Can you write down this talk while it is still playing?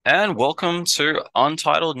And welcome to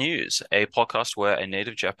Untitled News, a podcast where a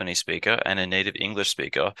native Japanese speaker and a native English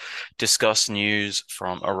speaker discuss news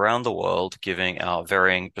from around the world, giving our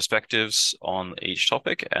varying perspectives on each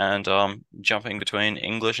topic and jumping between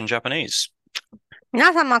English and Japanese.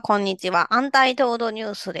 皆様、こんにちは。アンタイトードニ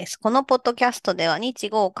ュースです。このポッドキャストでは、日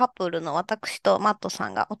豪カップルの私とマットさ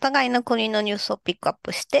んがお互いの国のニュースをピックアッ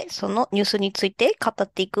プして、そのニュースについて語っ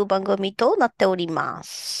ていく番組となっておりま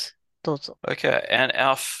す。どうぞ。Okay, and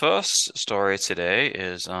our first story today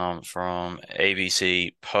is from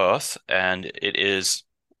ABC Perth, and it is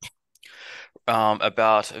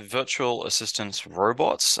about virtual assistance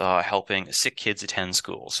robots helping sick kids attend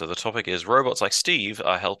school. So the topic is robots like Steve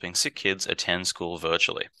are helping sick kids attend school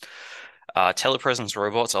virtually. Telepresence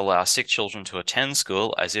robots allow sick children to attend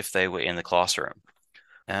school as if they were in the classroom.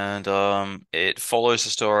 And it follows the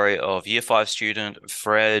story of Year 5 student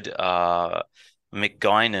Fred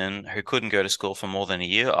McGuinan, who couldn't go to school for more than a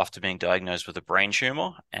year after being diagnosed with a brain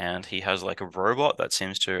tumor. And he has like a robot that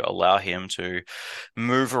seems to allow him to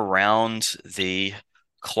move around the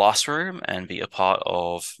classroom and be a part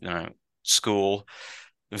of, school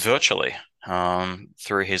virtually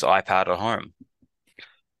through his iPad at home.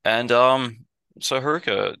 And so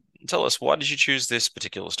Haruka, tell us, why did you choose this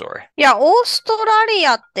particular story? いや、オーストラリ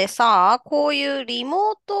アってさ、こういうリ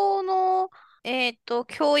モートの、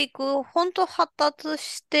教育、ほんと発達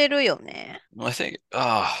してるよね。Well, I think,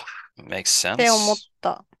 makes って思っ sense.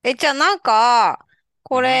 た。じゃあなんか、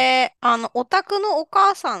こ Hmm. れ、お宅のお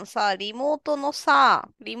母さんさ、リモートのさ、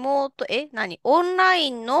リモート、オンラ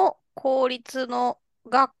インの公立の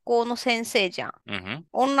学校の先生じゃん。Hmm.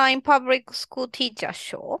 オンラインパブリックスクールティーチャー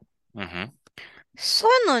賞Hmm. そ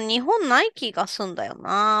ういうの日本ない気がすんだよ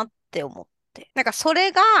なって思って。なんかそ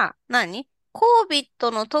れがコービッ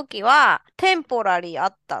トの時はテンポラリーあ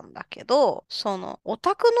ったんだけど、お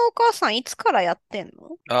宅のお母さんいつからやってん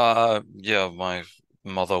の？ Yeah, my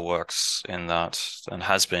mother works in that and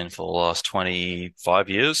has been for the last 25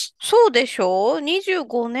 years. そうでしょ？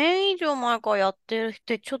 25 年以上前からやってる人っ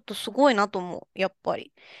てちょっとすごいなと思う。やっぱ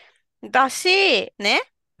り。だし、ね。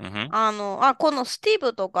Hmm. このスティー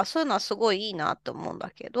ブとかそういうのはすごいいいなって思うんだ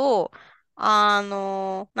けど、な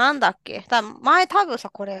んだっけ。前多分さ、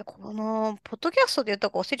この、ポッドキャストで言った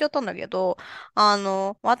か忘れちゃったんだけど、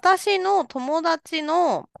私の友達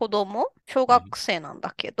の子供、小 Hmm. 学生なん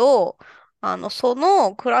だけど、そ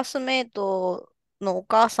のクラスメイトのお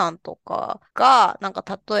母さんとかが、なんか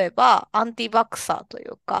例えば、アンティバクサーとい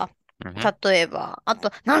うか、Hmm. 例えば、あと、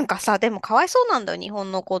なんかさ、でもかわいそうなんだよ、日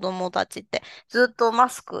本の子供たちって。ずっとマ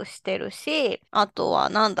スクしてるし、あとは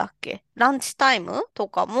なんだっけ、ランチタイムと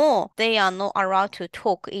かも、they are not allowed to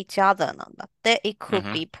talk each other なんだって。It could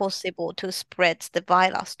Hmm. be possible to spread the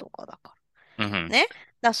virus とかだから。Hmm. ね。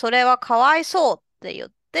それはかわいそうって言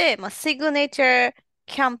って、まあ、シグネチャー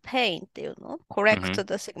キャンペーンっていうの Hmm. ?correct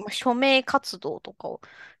the sig- まあ、署名活動とかを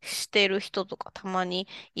してる人とかたまに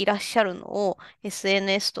いらっしゃるのを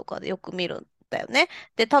SNS とかでよく見るんだよね。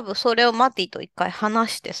で、多分それをマティと一回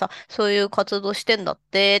話してさ、そういう活動してんだっ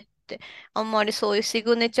てって、あんまりそういうシ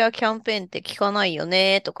グネチャーキャンペーンって聞かないよ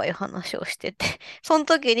ねとかいう話をしてて、その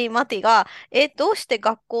時にマティが、どうして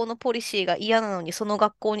学校のポリシーが嫌なのにその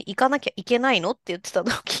学校に行かなきゃいけないのって言ってた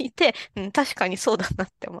のを聞いて、うん、確かにそうだなっ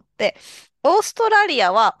て思って。オーストラリ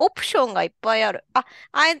アはオプションがいっぱいある。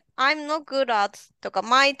I'm not good at とか、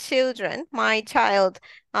my child,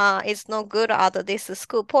 is not good at this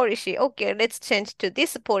school policy. Okay, let's change to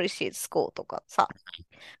this policy school とかさ。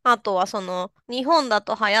あとは日本だ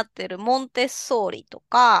と流行ってるモンテッソーリと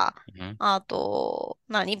か、Hmm. あと、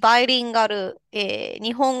バイリンガル、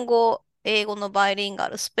日本語、英語のバイリンガ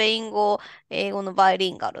ル、スペイン語、英語のバイ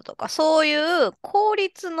リンガルとか、そういう公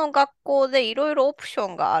立の学校でいろいろオプショ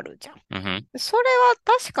ンがあるじゃん。Hmm. それは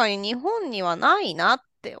確かに日本にはないなっ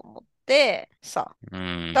て思ってさ。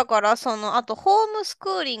Hmm. だからあとホームスク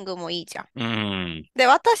ーリングもいいじゃん。Hmm. で、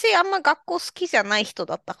私あんま学校好きじゃない人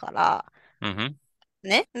だったから、Hmm.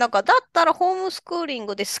 ね。だったらホームスクーリン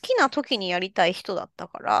グで好きな時にやりたい人だった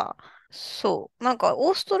から、そう。オ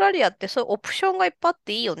ーストラリアってそういうオプションがいっぱいあっ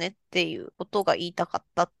ていいよねっていうことが言いたかっ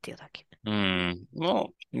たっていうだけ。Well,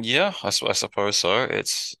 yeah, I suppose so.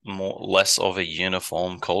 It's less of a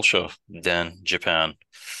uniform culture than Japan.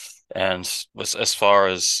 And as far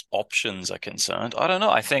as options are concerned, I don't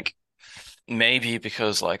know. I think maybe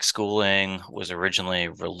because like schooling was originally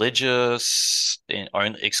religious in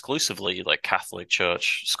own exclusively like Catholic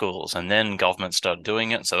church schools, and then government started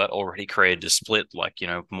doing it, so that already created a split like,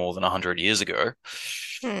 more than 100 years ago.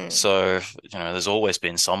 うん。So, there's always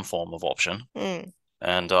been some form of option. うん。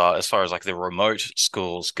And as far as like the remote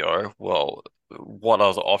schools go, well, what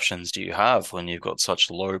other options do you have when you've got such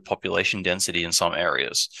low population density in some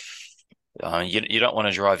areas? You don't want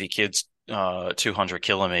to drive your kids 200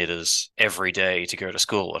 kilometers every day to go to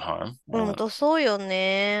school at home.ほんとそうよ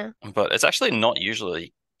ね。But it's actually not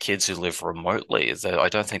usually kids who live remotely. I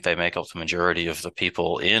don't think they make up the majority of the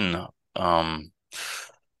people in um,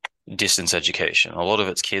 distance education. A lot of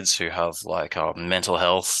it's kids who have like mental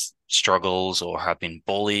health struggles or have been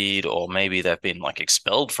bullied, or maybe they've been like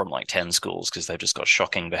expelled from like 10 schools because they've just got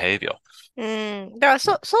shocking behavior. うん。だから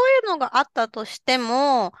そういうのがあったとして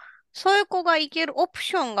も、そういう子が行けるオプ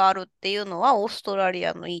ションがあるっていうのはオーストラリ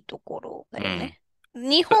アのいいところだよ Mm. ね。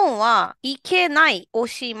日 But, 本は行けない、お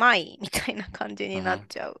しまいみたいな感じになっmhm.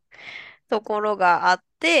 ちゃうところがあっ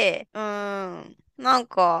て、なん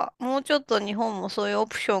かもうちょっと日本もそういうオ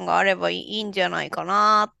プションがあればいいんじゃないか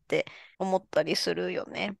なって思ったりするよ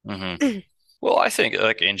ね。Mhm. Well, I think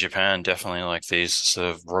like in Japan, definitely like these sort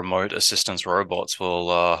of remote assistance robots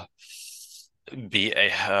be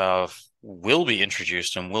a will be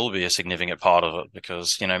introduced and will be a significant part of it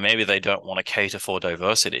because maybe they don't want to cater for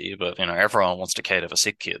diversity, but everyone wants to cater for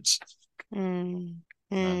sick kids. うん。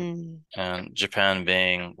う And, ん。and Japan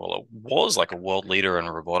being well, it was like a world leader in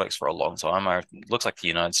robotics for a long time. It looks like the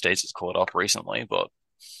United States has caught up recently, but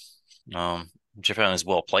um, Japan is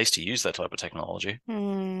well placed to use that type of technology. う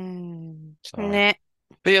ん。So. ね。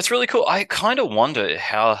But yeah, it's really cool. I kind of wonder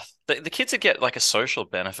how the kids would get like a social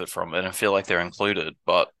benefit from it and feel like they're included.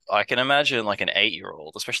 But I can imagine like an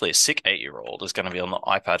 8-year-old, especially a sick 8-year-old, is going to be on the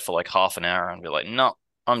iPad for like half an hour and be like, no,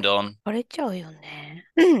 I'm done. バレちゃうよね。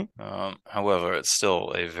However, it's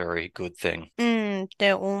still a very good thing. うんっ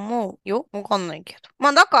て思うよ。わかんないけど。ま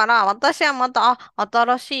あだから私はまた、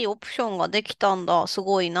新しいオプションができたんだ。す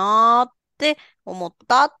ごいなーって思っ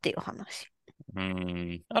たっていう話。I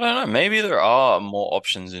don't know. Maybe there are more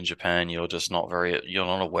options in Japan. You're not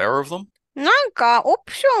aware of them. なんかオ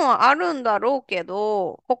プションはあるんだろうけ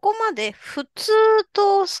ど、ここまで普通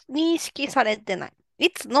と認識されてない。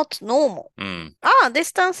It's not normal. Hmm. ああ、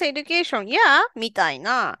distance education, yeah, みたい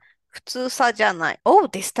な普通さじゃない。Oh,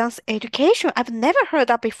 distance education, I've never heard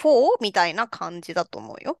that before みたいな感じだと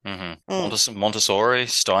思うよ。うん。Montessori,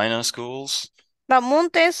 Steiner schools. モン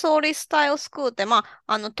テッソーリスタイルスクールって、ま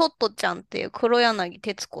あ、トットちゃんっていう黒柳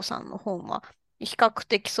徹子さんの本は、比較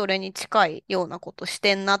的それに近いようなことし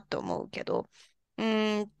てんなって思うけど、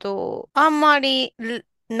あんまり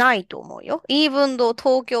ないと思うよ。even though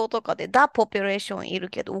東京とかで the population いる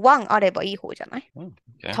けど、one あればいい方じゃない？ Oh,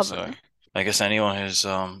 okay, 多分 so ね。I guess anyone who's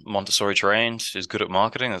Montessori trained is good at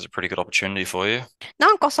marketing. That's a pretty good opportunity for you.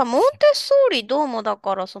 なんかさ、モンテッソーリどうもだ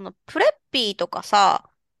から、そのプレッピーとかさ、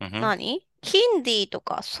Hmm. 何キンディと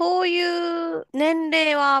か、そういう年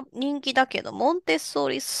齢は人気だけど、モンテッソー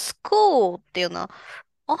リスクールっていうのは、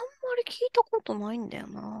あんまり聞いたことないんだよ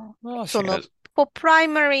な。Well, I そ think の、there's. for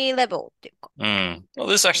primary level っていうか。Well,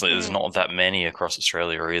 this actually う there's ん。not that many across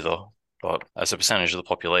Australia either, but as a percentage of the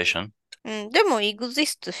population. うん。でも、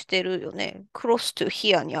exist してるよね。close to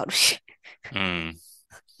here にあるし。Mm.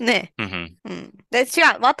 ね。Hmm. うん。で、違う。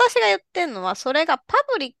私が言ってんのは、それがパ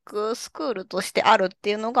ブリックスクールとしてあるって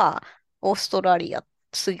いうのが、オーストラリア、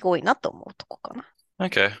すごいなと思うとこかな。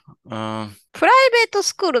Okay. Um. プライベート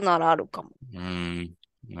スクールならあるかも。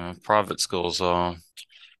No, private schools are.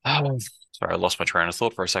 Oh, sorry, I lost my train of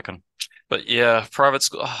thought for a second. But yeah, private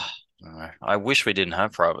school. No. I wish we didn't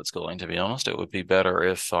have private schooling, to be honest. It would be better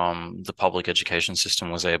if the public education system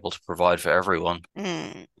was able to provide for everyone. う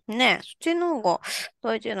ん。ねえ、そっちの方が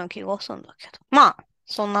大事な気がするんだけど。まあ、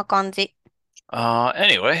そんな感じ。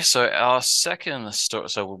Anyway, so our second story.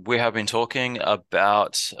 So we have been talking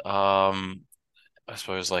about, I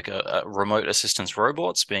suppose, like a remote assistance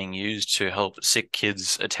robots being used to help sick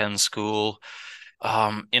kids attend school,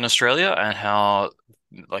 in Australia, and how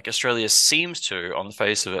like Australia seems to, on the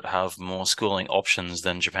face of it, have more schooling options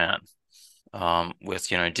than Japan. With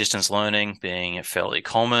distance learning being fairly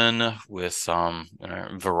common, with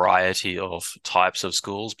variety of types of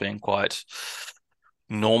schools being quite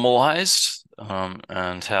normalized,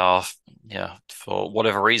 and how yeah, for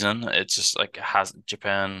whatever reason, it's just like has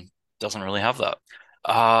Japan doesn't really have that.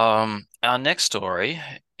 Our next story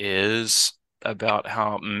is about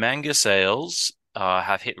how manga sales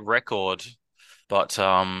have hit record, but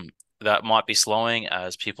that might be slowing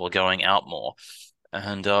as people are going out more.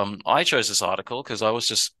 And I chose this article because I was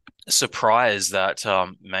just surprised that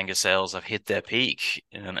manga sales have hit their peak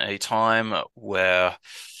in a time where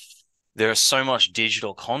there's so much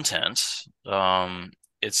digital content.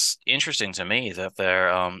 It's interesting to me that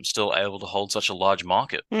they're still able to hold such a large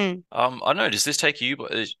market. うん。I don't know. Does this take you?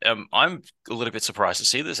 I'm a little bit surprised to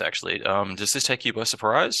see this actually. Does this take you by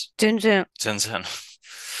surprise? 全然。Zen Zen.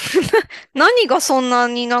 何がそんな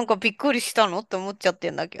になんかびっくりしたのって思っちゃって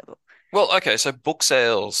んだけど。Well, okay, so book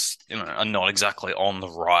sales, are not exactly on the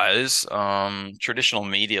rise. Traditional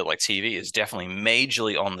media like TV is definitely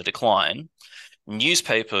majorly on the decline.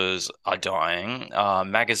 Newspapers are dying.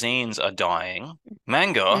 Magazines are dying. う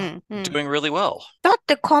Manga ん、うん。doing really well. だっ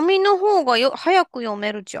て紙の方が早く読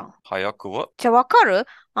めるじゃん。Hayaku what? じゃあわかる？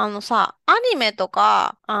アニメと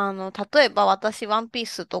か、例えば私ワンピー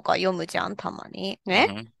スとか読むじゃん、たまに。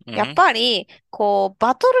ね。Mm-hmm. やっ Mm-hmm. ぱり、こう、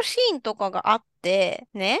バトルシーンとかがあって、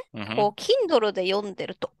ね。Mm-hmm. こう、Kindle で読んで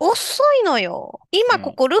ると遅いのよ。今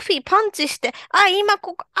こMm. こルフィパンチして、あ、今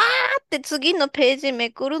ここ、って次のページめ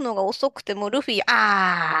くるのが遅くてもルフィ、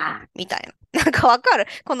みたいな。なんかわかる？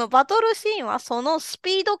このバトルシーンはそのス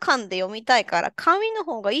ピード感で読みたいから、紙の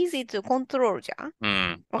方が easy to control じゃん。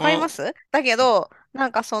Mm. わかりま Well, す？だけど、や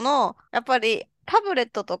っぱりタブレッ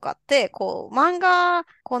トとかって、こう、漫画、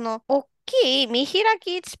この、大きい見開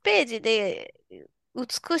き1ページで、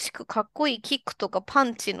美しくかっこいいキックとかパ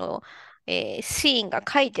ンチの、シーンが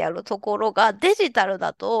書いてあるところがデジタル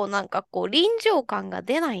だとなんかこう臨場感が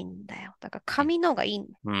出ないんだよ。だから紙のがいい。I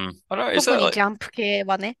don't know. Is 特 that に like ジャンプ系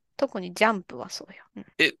はね。特にジャンプはそうよ。うん。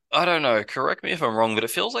it? I don't know. Correct me if I'm wrong, but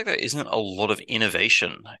it feels like there isn't a lot of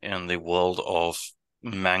innovation in the world of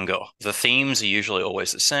manga. The themes are usually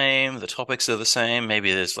always the same. The topics are the same.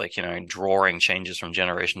 Maybe there's like, drawing changes from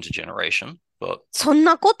generation to generation, but そん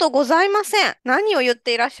なことございません。何を言っ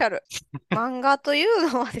ていらっしゃる？漫画とい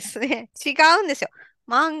うのはですね、違うんですよ。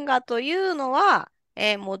漫画というのは、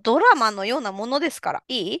もうドラマのようなものですから。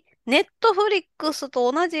いい？ネットフリックス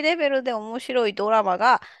と同じレベルで面白いドラマ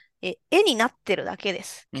が、絵になってるだけで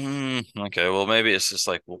す。okay. Well, maybe it's just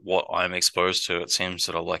like what I'm exposed to. It seems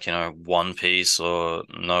sort of like, One Piece or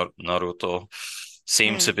Naruto う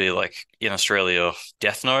seem to ん。be like in Australia,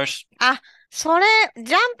 Death Note. あ、それ、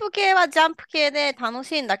ジャンプ系はジャンプ系で楽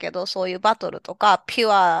しいんだけど、そういうバトルとか、ピ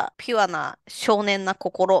ュアな少年な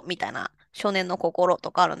心みたいな、少年の心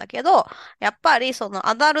とかあるんだけど、やっぱりその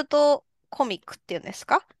アダルトコミックっていうんです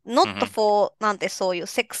か？ Not Hmm. for なんてそういう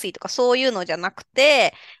セクシーとかそういうのじゃなく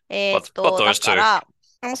て、But だ those か two. ら、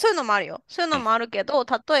そういうのもあるよ。そういうの Hmm. もあるけど、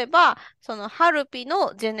例えば、そのハルピ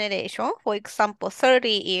のジェネレーション、for example,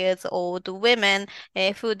 30 years old women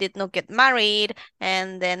who did not get married,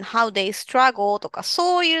 and then how they struggle とか、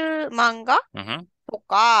そういう漫画Hmm. と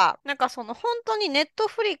か、なんかその本当にネット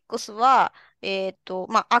フリックスは、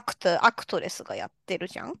アクトレスがやってる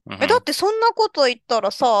じゃん。だHmm. ってそんなこと言った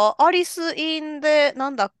らさ、アリス・イン・で、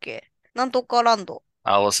なんだっけ？なんとかランド。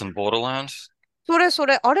Alice in Borderland. そ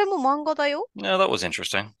れ、あれも漫画だよ。Yeah, that was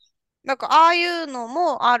interesting. なんか、ああいうの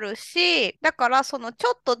もあるし、だから、その、ち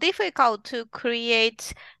ょっと difficult to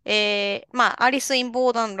create、アリス・イン・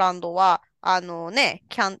ボーダンランドは、ちゃ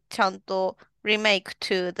んと remake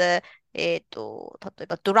to the、例え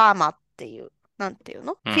ばドラマっていう、なんていう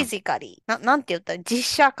の？フィ Hmm. ジカリー。なんて言ったら、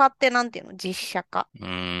実写化ってなんていうの？実写化。実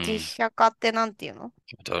Hmm. 写化ってなんていうの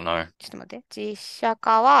？I don't know. ちょっと待って。実写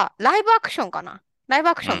化は、ライブアクションかな？ライブ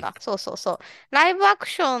アクション Hmm. だ。そうそうそう。ライブアク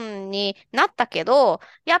ションになったけど、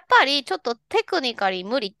やっぱりちょっとテクニカリー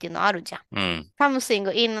無理っていうのあるじゃん。Hmm.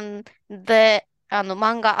 Something in the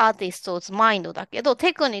漫画アーティスト 's mind だけど、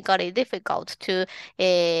technically difficult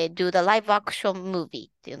to、do the live action movie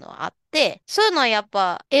っていうのはあって、そういうのはやっ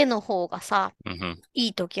ぱ絵の方がさ、Hmm. い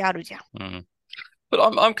い時あるじゃん。Hmm. But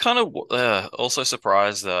I'm kind of also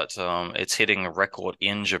surprised that it's hitting a record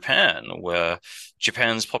in Japan, where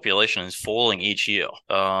Japan's population is falling each year.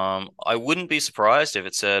 I wouldn't be surprised if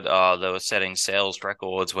it said they were setting sales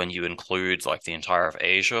records when you include like the entire of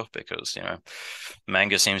Asia, because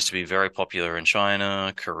manga seems to be very popular in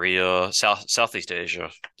China, Korea, Southeast Asia うん、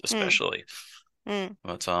especially. うん。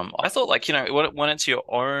But I thought like when it's your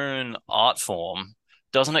own art form,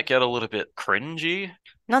 doesn't it get a little bit cringy?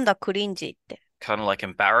 なんだクリンジーって。Kind of like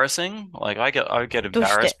embarrassing. Like I get どうし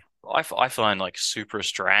embarrassed. て？I find like super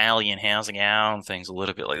Australian housing out and things a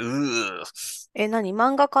little bit like ugh. 何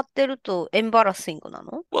漫画買ってるとエンバラッシングな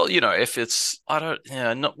の？ Well, if it's I don't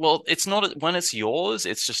yeah, not well, it's not when it's yours,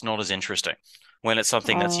 it's just not as interesting. When it's あ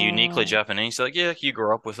something that's uniquely ー、Japanese, like yeah, you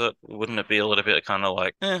grew up with it. Wouldn't it be a little bit kind of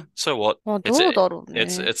like, so what? It's どうだろう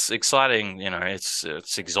it'sね。it's exciting, it's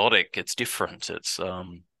exotic, it's different. It's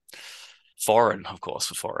foreign, of course,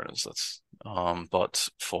 for foreigners. That's but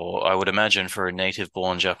for I would imagine for a native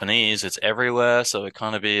born Japanese, it's everywhere, so it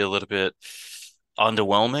kind of be a little bit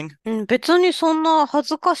underwhelming. うん、別にそんな恥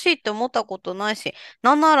ずかしいって思ったことないし、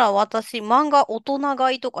なんなら私漫画大人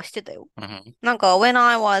買いとかしてたよ。Hmm. なんか、when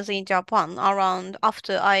I was in Japan, around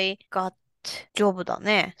after I got job だ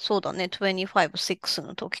ね。そうだね。25、6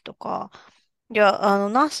の時とか。いや、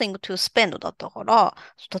nothing to spend だったから、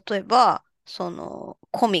例えば、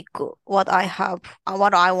コミック、what I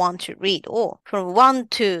want to read を、from one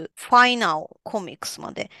to final comics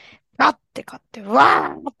まで、バッて買って、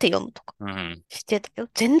わーって読むとかHmm. してたよ。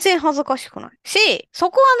全然恥ずかしくない。し、そ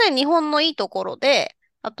こはね、日本のいいところで、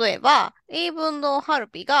例えば、even though ハル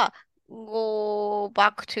ピが go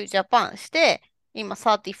back to Japan して、今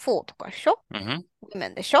34とかでしょ？ Hmm.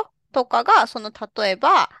 women でしょとかが、例え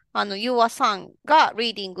ば、ユアさんが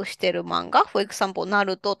リーディングしてる漫画、for example、ナ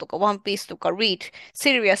ルトとかワンピースとか read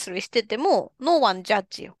seriously してても、no one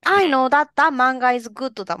judge よ。I know that that manga is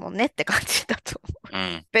good だもんねって感じだと思う。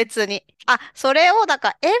Hmm. 別に。あ、それを、だ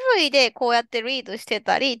から、every day こうやってリードして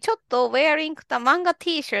たり、ちょっと wearing the manga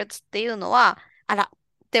t-shirts っていうのは、あら、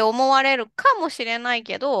って思われるかもしれない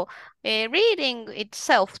けど、reading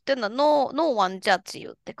itself っていうのは no one judge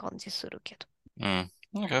you って感じするけど。Hmm.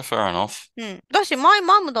 Okay, fair enough. うん。だし、マイ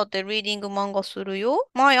マムだってリーディング漫画するよ。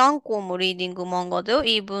マイアンコもリーディング漫画だよ。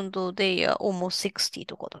even though they are almost 60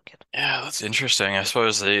とかだけど。Yeah, that's interesting. I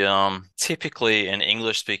suppose the typically in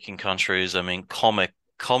English-speaking countries, I mean, comic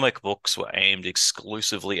books were aimed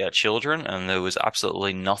exclusively at children, and there was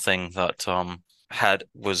absolutely nothing that had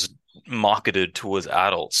was marketed towards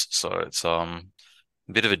adults. So it's a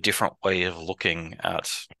bit of a different way of looking at.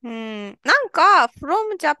 うん。なんか、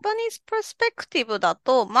from Japanese perspective だ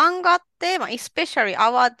と、漫画って、まあ、especially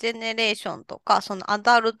our generation とか、そのア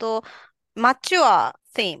ダルト、マチュア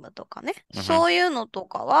テーマとかね。Hmm. そういうのと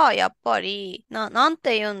かは、やっぱり、なん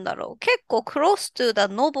て言うんだろう。結構 close to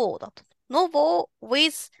the novel だと。novel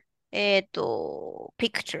with,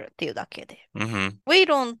 picture っていうだけで。Hmm. We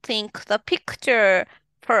don't think the picture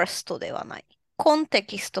first ではない。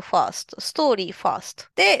context first, story first.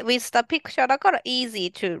 で、with the picture だから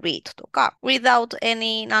easy to read とか、without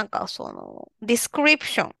any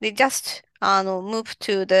description. で、just move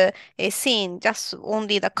to the scene, just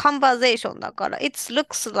only the conversation だから、it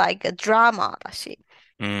looks like a drama だし。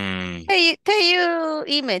Mm.っていう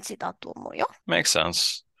イメージだと思うよ。Makes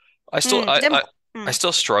sense. I う still ん、でも、う I ん、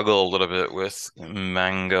still struggle a little bit with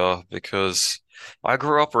manga because I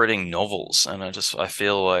grew up reading novels and I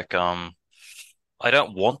feel like I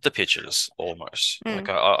don't want the pictures almost.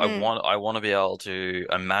 Likeうん、うん。I want to be able to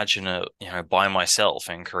imagine it, by myself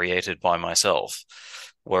and create it by myself.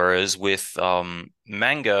 Whereas with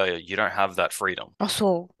manga, you don't have that freedom. あ、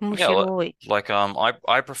そう、面 Yeah,白い。like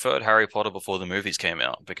I preferred Harry Potter before the movies came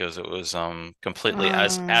out because it wasうーcompletely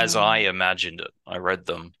as Iん。imagined it. I read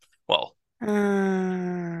them. Well, うー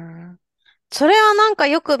ん。それはなんか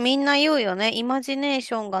よくみんな言うよね。イマジネー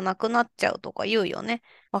ションがなくなっちゃうとか言うよね。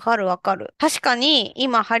わかるわかる。確かに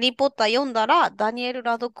今ハリーポッター読んだらダニエル・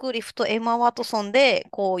ラドクリフとエマ・ワトソンで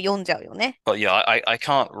こう読んじゃうよね。but yeah, I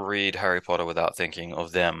can't read Harry Potter without thinking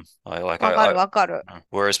of them.わかるわかる。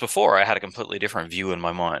Whereas before I had a completely different view in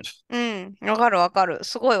my mind. うん。わかるわかる。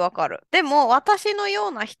すごいわかる。でも私のよ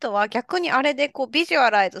うな人は逆にあれでこうビジュア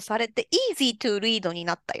ライズされて easy to read に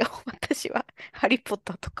なったよ。私は。ハリーポッ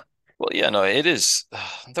ターとか。Well, yeah, no, it is.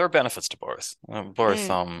 There are benefits to both. Both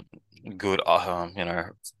うん。good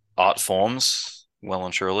art forms, well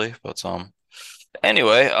and truly. But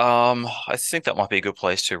anyway, I think that might be a good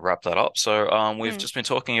place to wrap that up. So, we'veうん。just been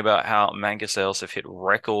talking about how manga sales have hit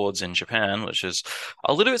records in Japan, which is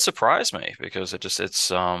a little bit surprised me because it's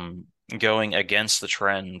going against the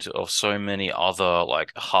trend of so many other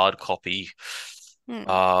like hard copyうん。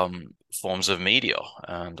forms of media.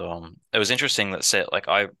 And it was interesting that say like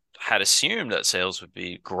I had assumed that sales would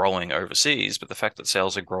be growing overseas, but the fact that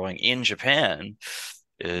sales are growing in Japan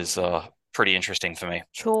is pretty interesting for me.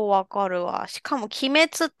 超わかるわ。しかも、鬼滅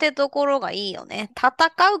ってところがいいよね。戦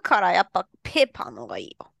うからやっぱペーパーのがい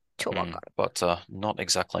いよ。超わか Mm, る。but not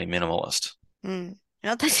exactly minimalist. うん。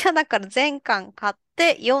私はだから全巻買っ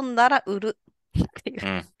て読んだら売るっていう。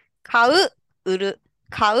Mm, 買う、売る。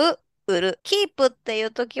買う、売る。キープってい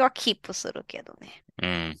う時はキープするけどね。う well,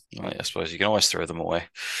 I ん。suppose you can always throw them away.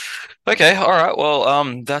 うん。Okay, all right. Well,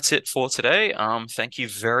 that's it for today. Thank you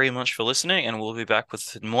very much for listening, and we'll be back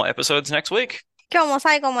with more episodes next week. 今日も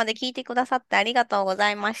最後まで聞いてくださってありがとうござ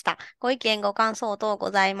いました。ご意見ご感想等ご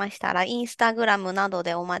ざいましたら、インスタグラムなど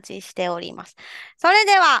でお待ちしております。それ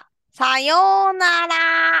では、さような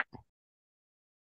ら。